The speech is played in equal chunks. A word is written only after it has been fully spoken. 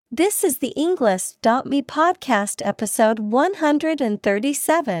This is the Englist.me podcast episode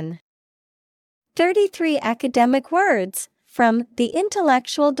 137. 33 academic words from The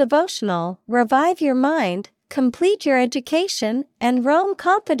Intellectual Devotional. Revive your mind, complete your education, and roam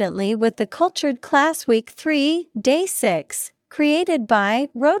confidently with the Cultured Class Week 3, Day 6, created by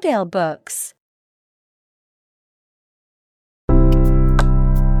Rodale Books.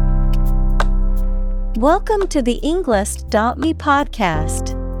 Welcome to the Englist.me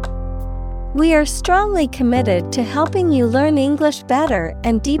podcast. We are strongly committed to helping you learn English better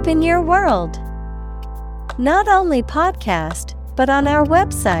and deepen your world. Not only podcast, but on our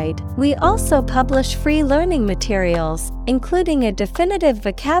website, we also publish free learning materials, including a definitive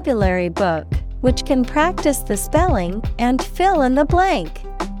vocabulary book, which can practice the spelling and fill in the blank.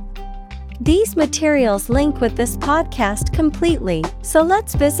 These materials link with this podcast completely, so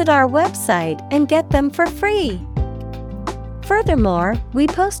let's visit our website and get them for free. Furthermore, we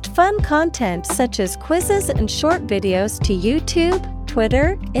post fun content such as quizzes and short videos to YouTube,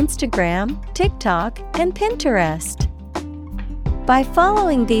 Twitter, Instagram, TikTok, and Pinterest. By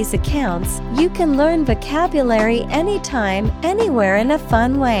following these accounts, you can learn vocabulary anytime, anywhere in a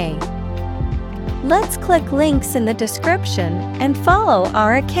fun way. Let's click links in the description and follow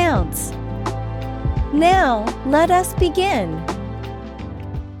our accounts. Now, let us begin.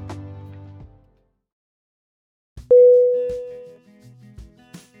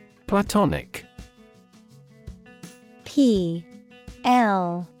 Platonic. P-L-A-T-O-N-I-C.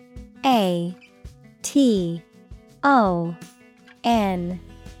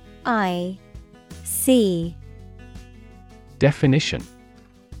 Definition: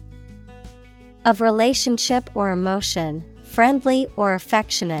 of relationship or emotion, friendly or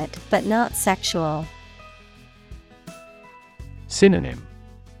affectionate but not sexual. Synonym: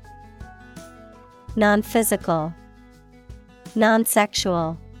 Non-physical,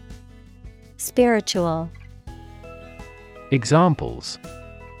 non-sexual, spiritual. Examples: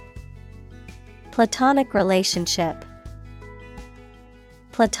 Platonic relationship,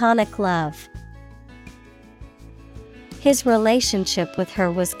 platonic love. His relationship with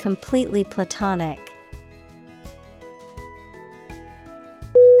her was completely platonic.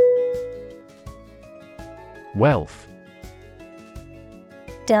 Wealth.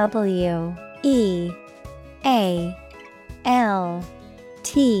 W-E-A-L-T-H.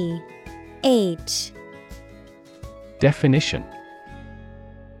 Definition: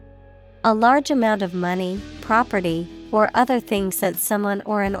 a large amount of money, property, or other things that someone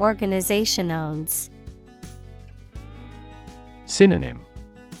or an organization owns. Synonym: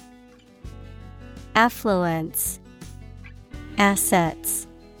 Affluence, assets,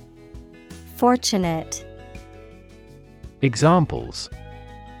 fortunate. Examples: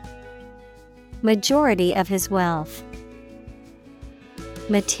 majority of his wealth,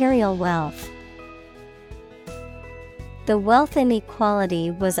 material wealth. The wealth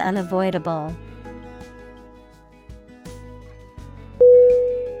inequality was unavoidable.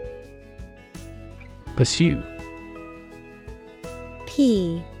 Pursue.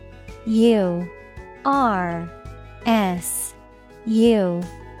 P-U-R-S-U-E.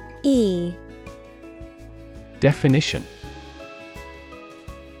 Definition: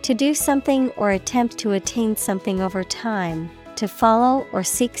 to do something or attempt to attain something over time, to follow or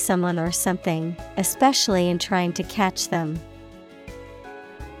seek someone or something, especially in trying to catch them.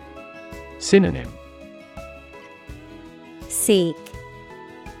 Synonym: seek,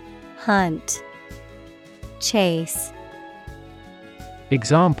 hunt, chase.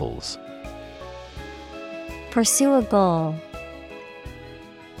 Examples: pursue a goal,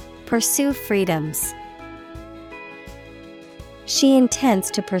 pursue freedoms. She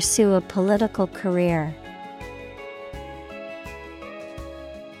intends to pursue a political career.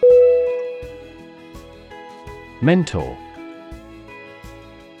 Mentor.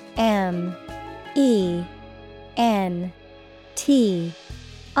 M-E-N-T-O-R.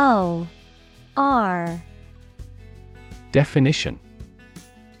 Definition: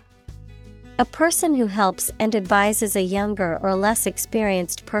 a person who helps and advises a younger or less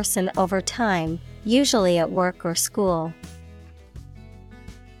experienced person over time, usually at work or school.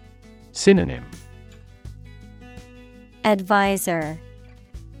 Synonym: advisor,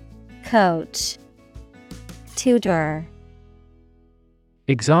 coach, tutor.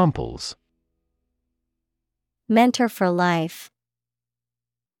 Examples: mentor for life,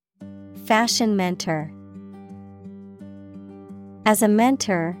 fashion mentor. As a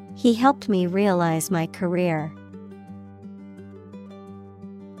mentor, he helped me realize my career.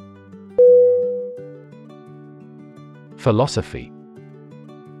 Philosophy.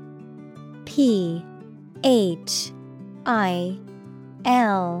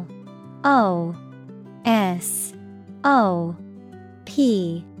 L O S O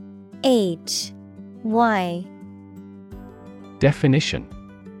P H Y. Definition: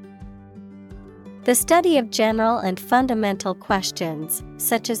 The study of general and fundamental questions,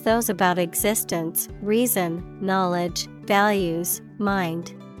 such as those about existence, reason, knowledge, values,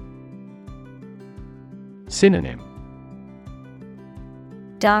 mind. Synonym: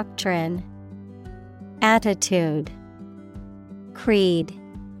 Doctrine, attitude, creed.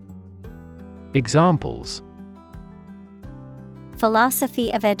 Examples: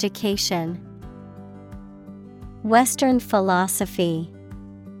 Philosophy of education, Western philosophy.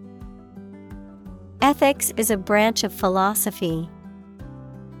 Ethics is a branch of philosophy.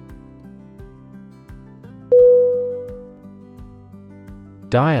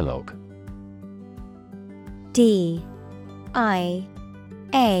 Dialogue. D I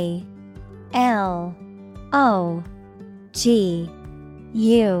A L O G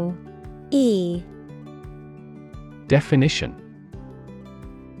U E. Definition: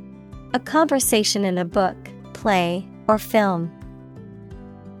 A conversation in a book, play, or film.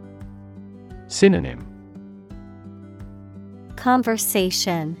 Synonym: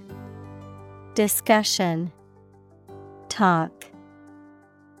 Conversation, discussion, talk.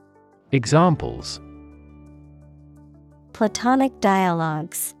 Examples: Platonic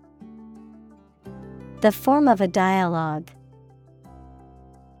dialogues. The form of a dialogue.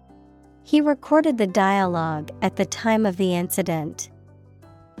 He recorded the dialogue at the time of the incident.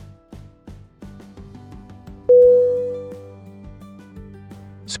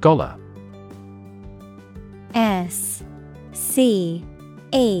 Scholar. S C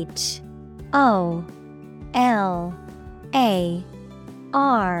H O L A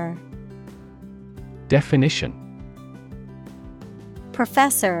R. Definition: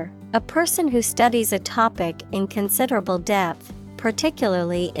 Professor, a person who studies a topic in considerable depth,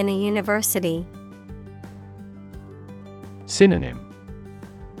 particularly in a university. Synonym: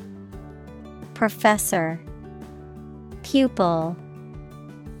 Professor, pupil,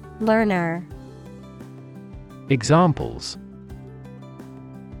 learner. Examples: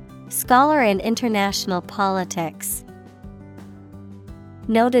 Scholar in international politics.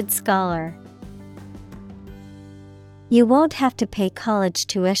 Noted scholar. You won't have to pay college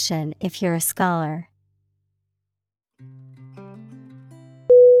tuition if you're a scholar.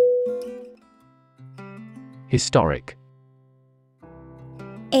 Historic.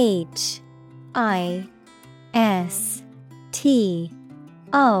 H I S T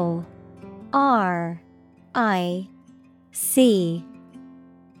O R I C.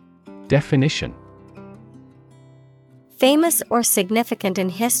 Definition: Famous or significant in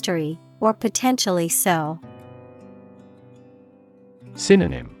history, or potentially so.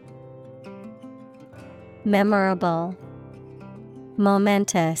 Synonym: Memorable,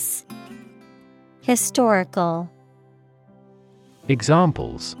 momentous, historical.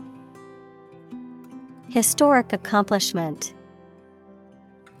 Examples: Historic accomplishment.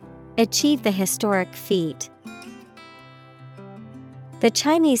 Achieve the historic feat. The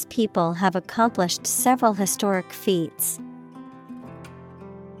Chinese people have accomplished several historic feats.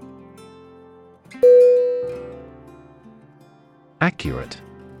 Accurate.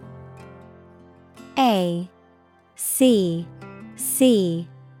 A C C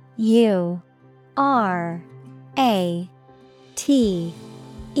U R A T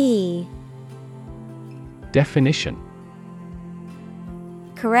E. Definition: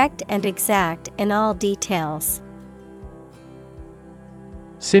 Correct and exact in all details.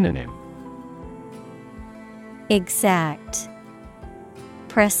 Synonym: Exact,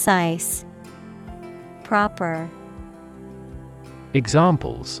 precise, proper.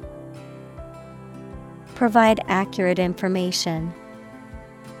 Examples: Provide accurate information.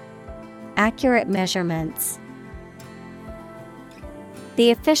 Accurate measurements.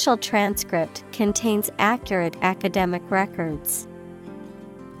 The official transcript contains accurate academic records.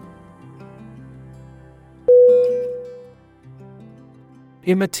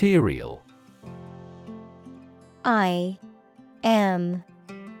 Immaterial. I M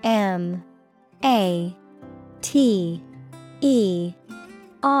M A T E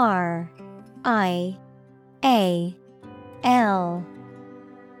R I A L.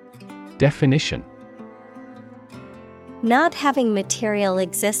 Definition: Not having material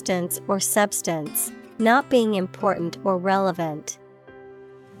existence or substance, not being important or relevant.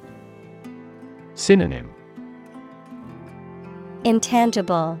 Synonym: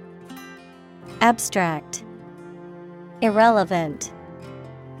 Intangible, abstract, irrelevant.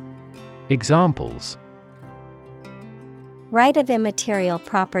 Examples: Right of immaterial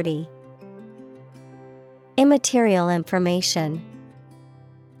property. Immaterial information.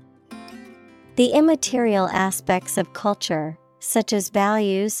 The immaterial aspects of culture, such as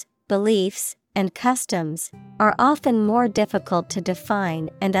values, beliefs, and customs, are often more difficult to define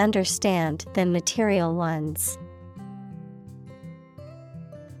and understand than material ones.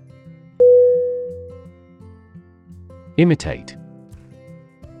 Imitate.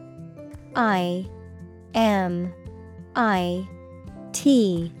 I-M-I-T-A-T-E.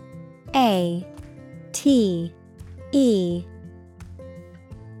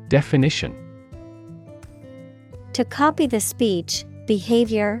 Definition. To copy the speech,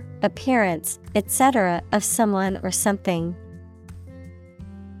 behavior, appearance, etc. of someone or something.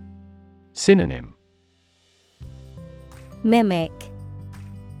 Synonym. Mimic,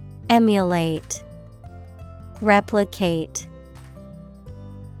 emulate, replicate.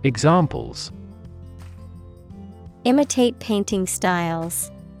 Examples. Imitate painting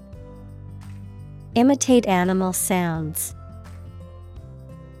styles. Imitate animal sounds.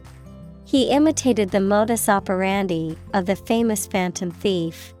 He imitated the modus operandi of the famous phantom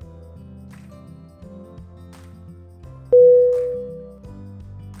thief.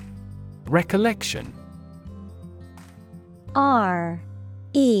 Recollection.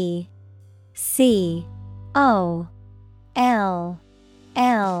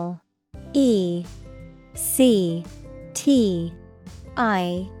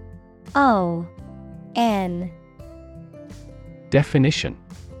 Definition.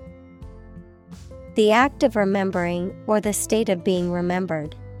 The act of remembering or the state of being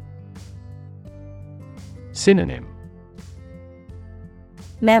remembered. Synonym.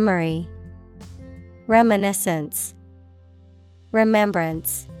 Memory, reminiscence,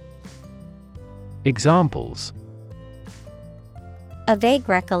 remembrance. Examples. A vague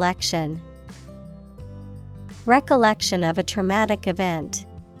recollection. Recollection of a traumatic event.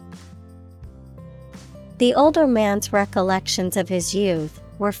 The older man's recollections of his youth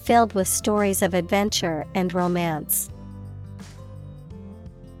were filled with stories of adventure and romance.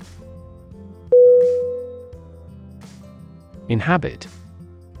 Inhabit.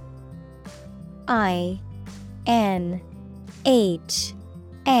 I-N-H-A-B-I-T.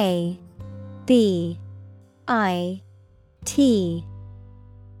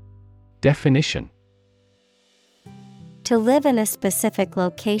 Definition. To live in a specific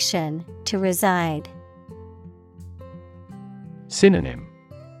location, to reside. Synonym.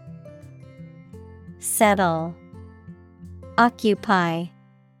 Settle, occupy,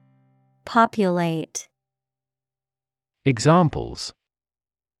 populate. Examples.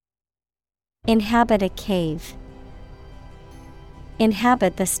 Inhabit a cave.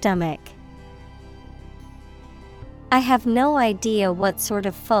 Inhabit the stomach. I have no idea what sort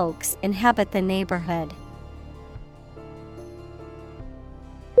of folks inhabit the neighborhood.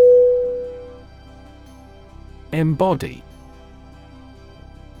 Embody.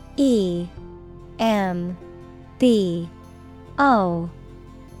 E-M-B-O-D-Y.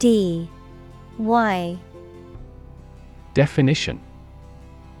 Definition.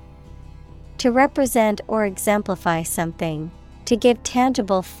 To represent or exemplify something, to give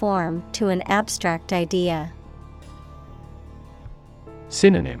tangible form to an abstract idea.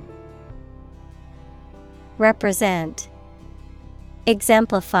 Synonym. Represent,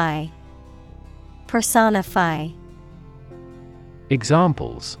 exemplify, personify.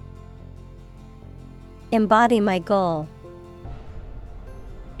 Examples. Embody my goal.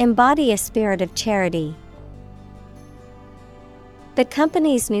 Embody a spirit of charity. The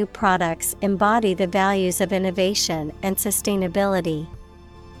company's new products embody the values of innovation and sustainability.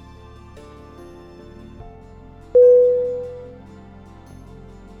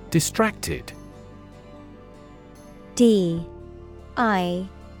 Distracted. D-I-S-T-R-A-C-T-E-D.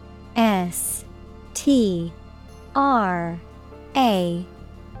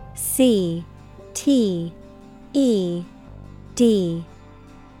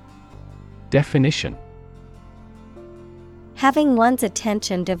 Definition. Having one's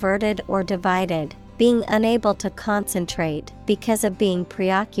attention diverted or divided, being unable to concentrate because of being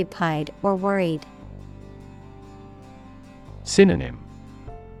preoccupied or worried. Synonym.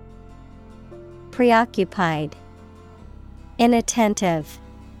 Preoccupied, inattentive,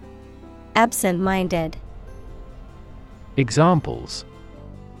 absent-minded. Examples.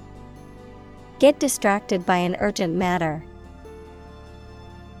 Get distracted by an urgent matter.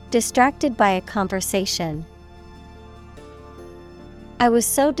 Distracted by a conversation. I was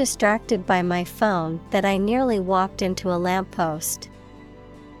so distracted by my phone that I nearly walked into a lamppost.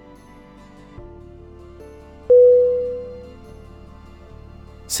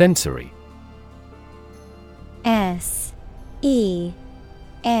 Sensory. S-E-N-S-O-R-Y.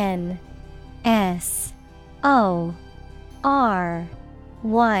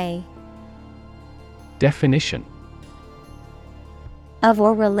 Definition: of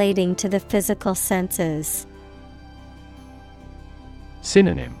or relating to the physical senses.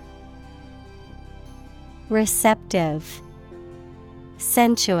 Synonym: Receptive,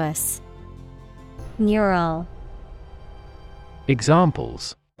 sensuous, neural.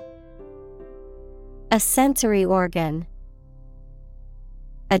 Examples: A sensory organ.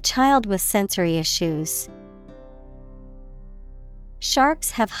 A child with sensory issues. Sharks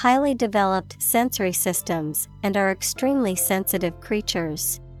have highly developed sensory systems and are extremely sensitive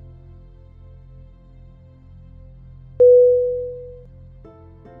creatures.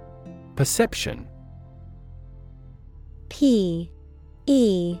 Perception. P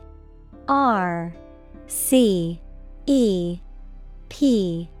E R C E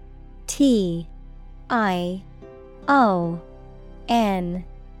P T I O N.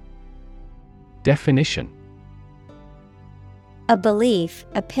 Definition: A belief,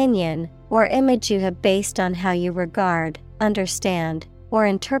 opinion, or image you have based on how you regard, understand, or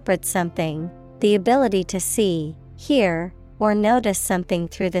interpret something, the ability to see, hear, or notice something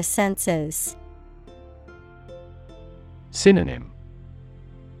through the senses. Synonym: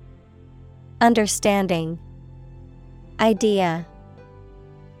 Understanding, idea,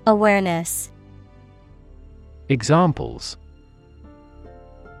 awareness. Examples: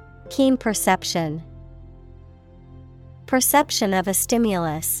 Keen perception. Perception of a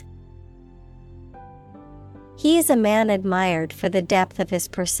stimulus. He is a man admired for the depth of his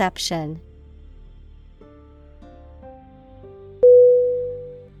perception.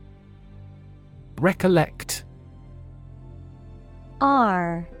 Recollect.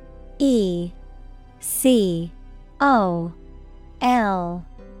 R E C O L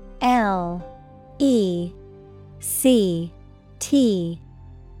L E C T.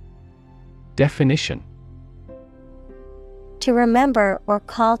 Definition: To remember or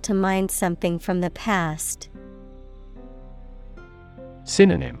call to mind something from the past.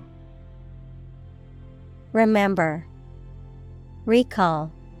 Synonym: Remember,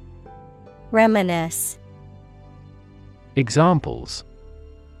 recall, reminisce. Examples: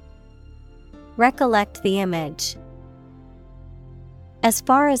 Recollect the image. As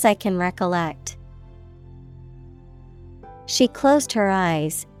far as I can recollect. She closed her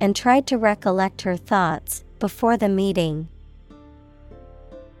eyes and tried to recollect her thoughts before the meeting.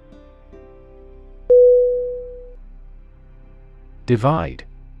 Divide.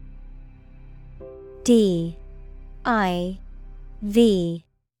 D I V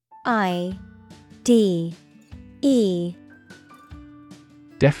I D E.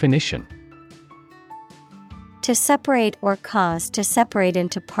 Definition: To separate or cause to separate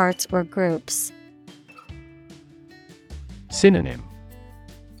into parts or groups. Synonym: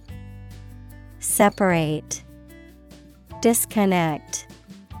 Separate, disconnect,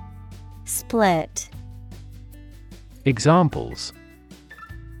 split. Examples: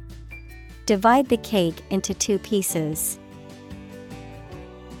 Divide the cake into 2 pieces.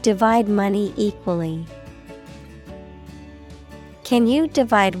 Divide money equally. Can you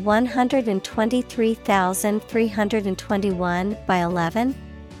divide 123,321 by 11?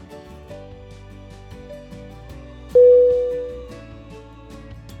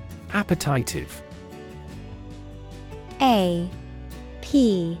 Appetitive. A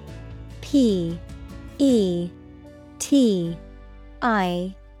P P E T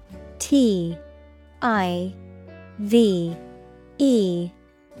I T I V E.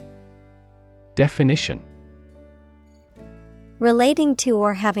 Definition: Relating to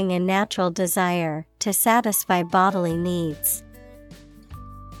or having a natural desire to satisfy bodily needs.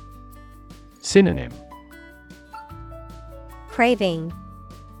 Synonym: Craving,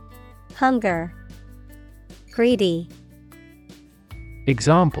 hunger, greedy.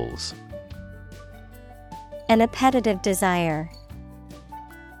 Examples: An appetitive desire.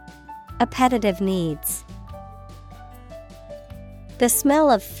 Appetitive needs. The smell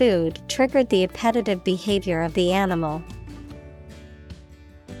of food triggered the appetitive behavior of the animal.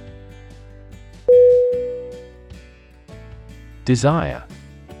 Desire.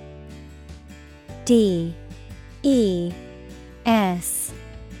 D E S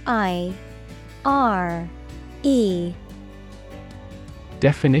I R E.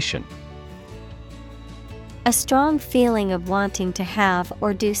 Definition: A strong feeling of wanting to have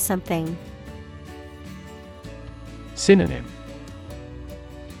or do something. Synonym: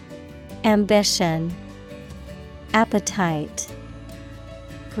 Ambition, appetite,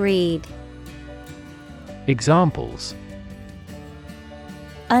 greed. Examples: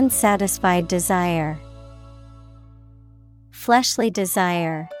 Unsatisfied desire, fleshly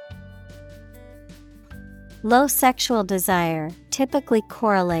desire. Low sexual desire typically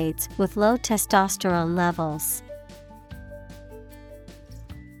correlates with low testosterone levels.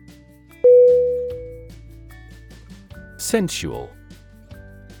 Sensual.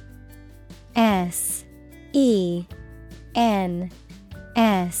 SENSUAL.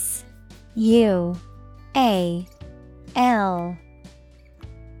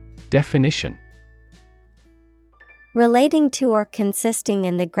 Definition: relating to or consisting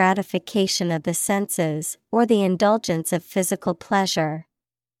in the gratification of the senses or the indulgence of physical pleasure.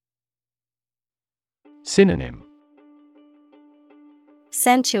 Synonym: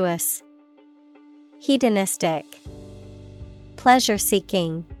 Sensuous, hedonistic,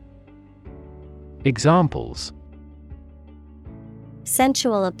 pleasure-seeking. Examples: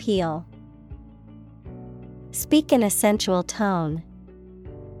 sensual appeal. Speak in a sensual tone.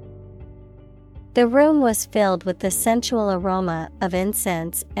 The room was filled with the sensual aroma of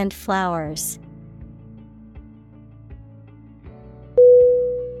incense and flowers.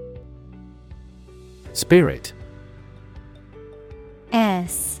 Spirit.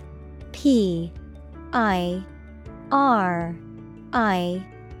 SPIRIT.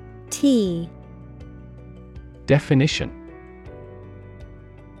 Definition: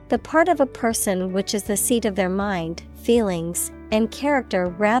 the part of a person which is the seat of their mind, feelings, and character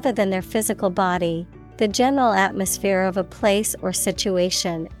rather than their physical body, the general atmosphere of a place or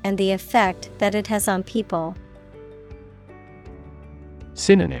situation, and the effect that it has on people.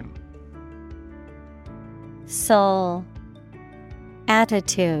 Synonym: soul,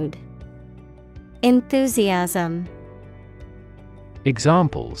 attitude, enthusiasm.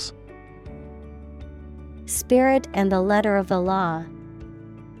 Examples: spirit and the letter of the law.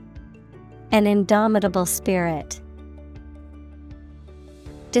 An indomitable spirit.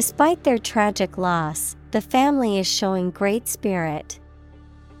 Despite their tragic loss, the family is showing great spirit.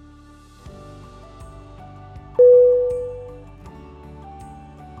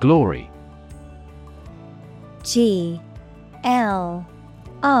 Glory.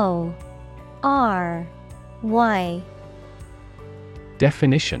 GLORY.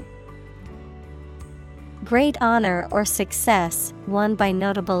 Definition: great honor or success won by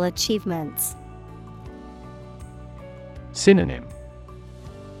notable achievements. Synonym: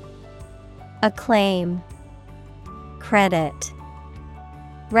 acclaim, credit,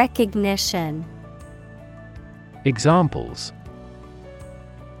 recognition. Examples: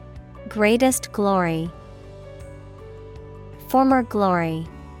 greatest glory, former glory.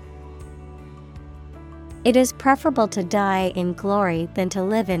 It is preferable to die in glory than to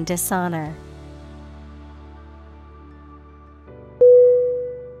live in dishonor.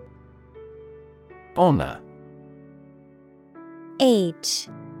 Honor.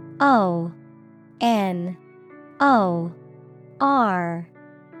 HONOR.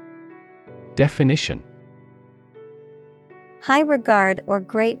 Definition: high regard or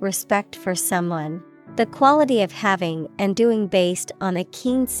great respect for someone, the quality of having and doing based on a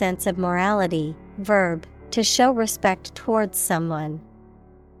keen sense of morality. Verb, to show respect towards someone.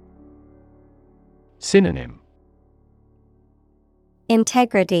 Synonym: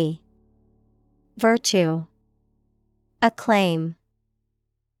 integrity, virtue, acclaim.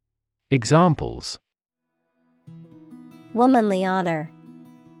 Examples: womanly honor.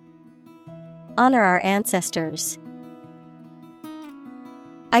 Honor our ancestors.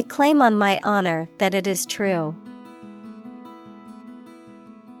 I claim on my honor that it is true.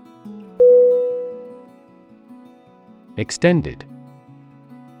 Extended.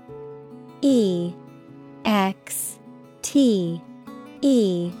 EXTENDED.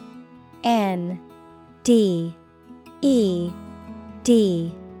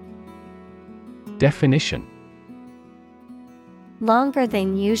 Definition: longer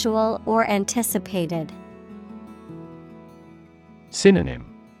than usual or anticipated. Synonym: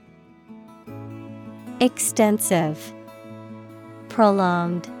 extensive,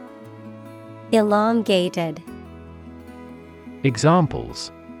 prolonged, elongated.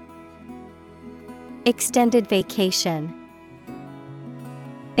 Examples: extended vacation,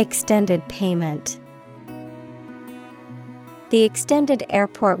 extended payment. The extended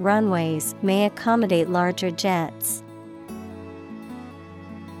airport runways may accommodate larger jets.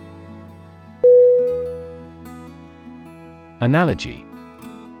 Analogy.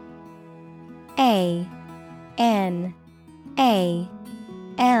 ANALOGY.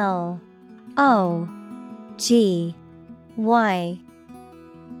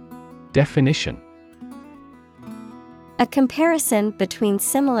 Definition: a comparison between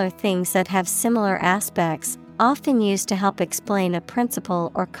similar things that have similar aspects, often used to help explain a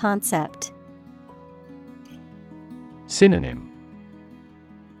principle or concept. Synonym: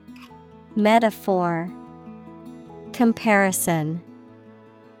 metaphor, Comparison.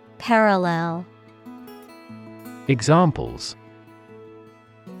 Parallel. Examples: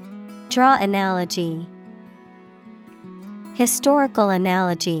 Draw analogy. Historical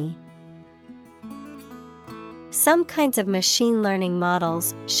analogy. Some kinds of machine learning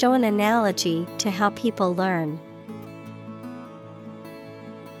models show an analogy to how people learn.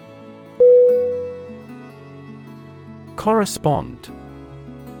 Correspond.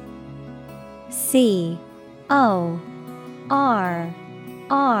 CORRESPOND.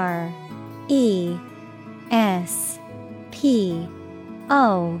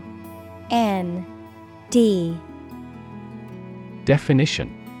 Definition: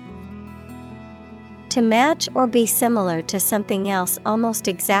 To match or be similar to something else almost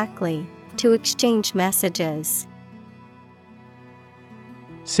exactly, to exchange messages.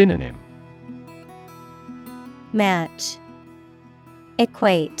 Synonym: Match,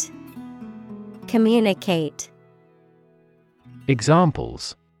 equate, communicate.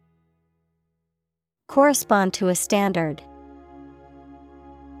 Examples: Correspond to a standard.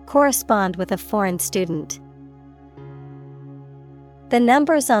 Correspond with a foreign student. The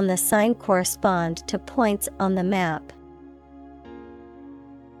numbers on the sign correspond to points on the map.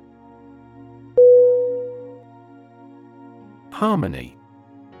 Harmony.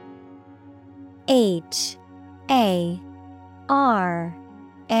 HARMONY.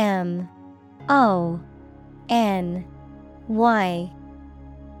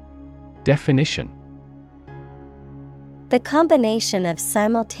 Definition: The combination of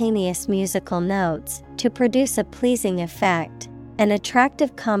simultaneous musical notes to produce a pleasing effect, an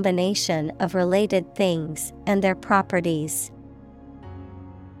attractive combination of related things and their properties.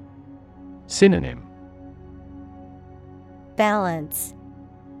 Synonym: Balance,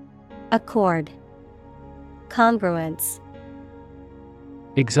 accord, congruence.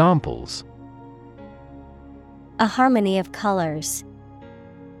 Examples: A harmony of colors.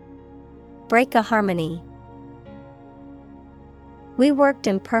 Break a harmony. We worked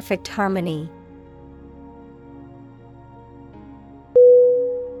in perfect harmony.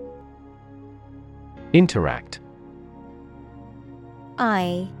 Interact.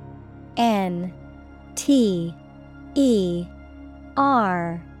 INTERACT.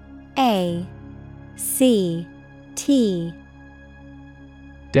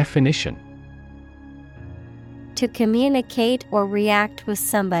 Definition: To communicate or react with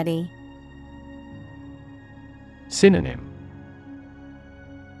somebody. Synonym: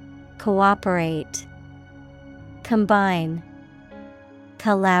 Cooperate, combine,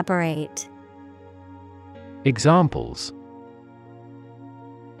 collaborate. Examples: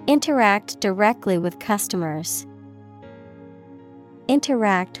 Interact directly with customers.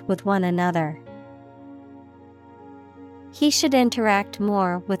 Interact with one another. He should interact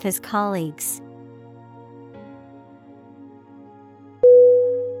more with his colleagues.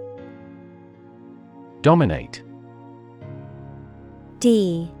 Dominate.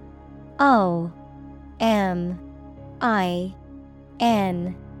 DOMINATE.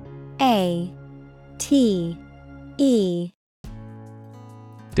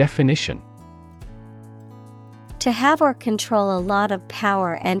 Definition: To have or control a lot of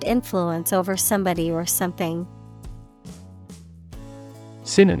power and influence over somebody or something.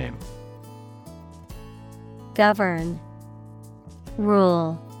 Synonym: Govern,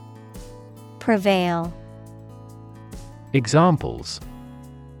 rule, prevail. Examples: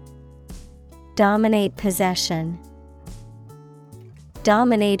 Dominate possession.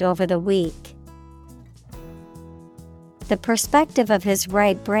 Dominate over the weak. The perspective of his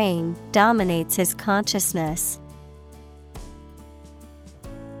right brain dominates his consciousness.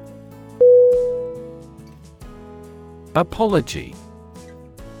 Apology.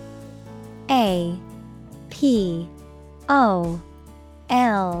 APOLOGY.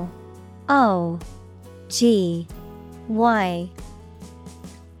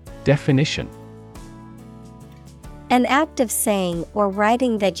 Definition: An act of saying or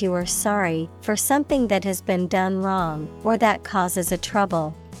writing that you are sorry for something that has been done wrong or that causes a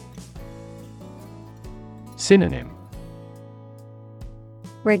trouble. Synonym: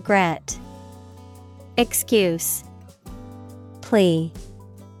 Regret, excuse, plea.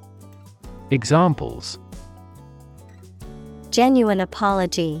 Examples: Genuine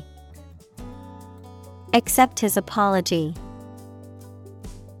apology. Accept his apology.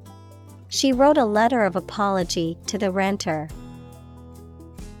 She wrote a letter of apology to the renter.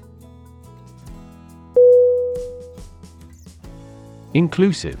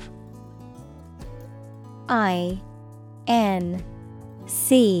 Inclusive. INCLUSIVE.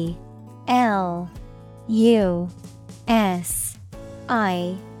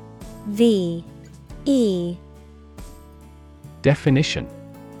 Definition: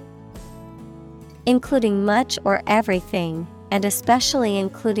 including much or everything, and especially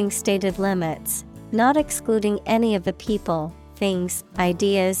including stated limits, not excluding any of the people, things,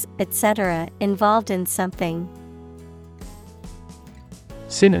 ideas, etc. involved in something.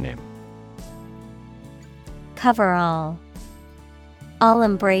 Synonym: Cover all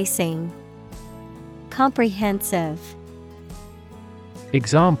embracing, comprehensive.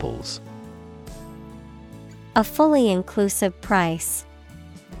 Examples: A fully inclusive price.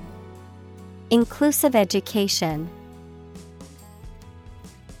 Inclusive education.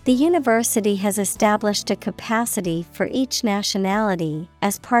 The university has established a capacity for each nationality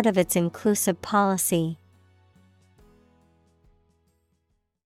as part of its inclusive policy.